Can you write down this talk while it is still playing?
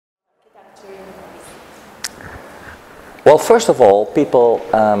Well, first of all, people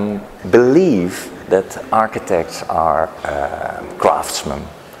believe that architects are craftsmen.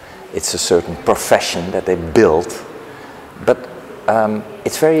 It's a certain profession that they build, but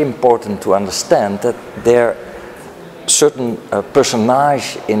it's very important to understand that they're certain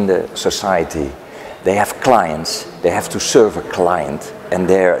personage in the society. They have clients, they have to serve a client, and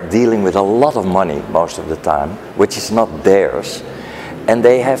they're dealing with a lot of money most of the time, which is not theirs, and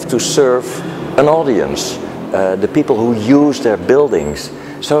they have to serve an audience, the people who use their buildings.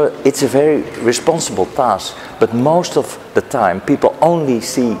 So it's a very responsible task, but most of the time people only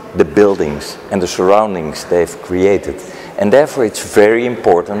see the buildings and the surroundings they've created, and therefore it's very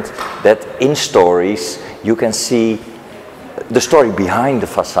important that in stories you can see the story behind the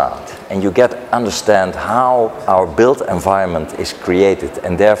facade, and you understand how our built environment is created,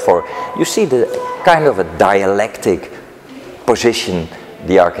 and therefore you see the kind of a dialectic position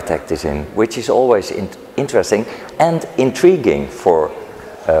the architect is in, which is always interesting and intriguing for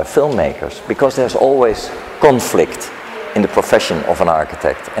filmmakers, because there's always conflict in the profession of an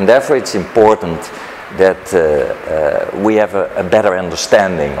architect, and therefore it's important that we have a better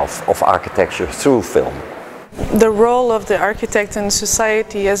understanding of architecture through film. The role of the architect in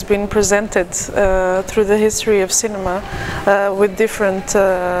society has been presented through the history of cinema with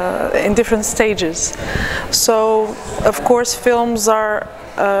in different stages. So, of course, films are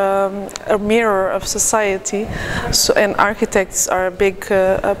a mirror of society, and architects are a big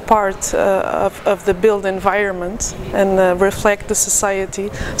part of the built environment and reflect the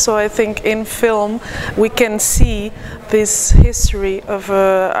society. So I think in film we can see this history of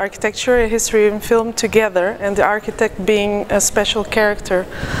architecture, a history in film together, and the architect being a special character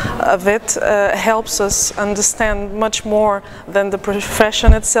of it helps us understand much more than the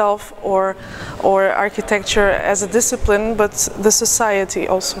profession itself or architecture as a discipline, but the society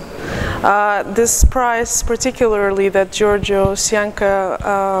also. This prize particularly that GIORGIO SCIANCA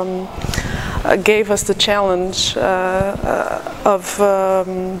gave us the challenge of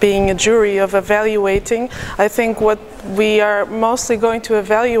being a jury, of evaluating. I think what we are mostly going to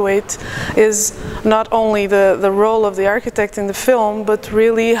evaluate is not only the role of the architect in the film, but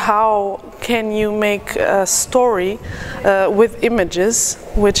really how can you make a story with images,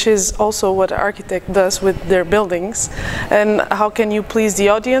 which is also what an architect does with their buildings, and how can you please the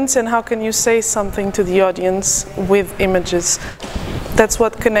audience, and how can you say something to the audience with images. That's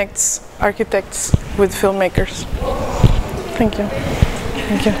what connects architects with filmmakers. Thank you.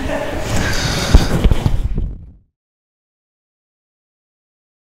 Thank you.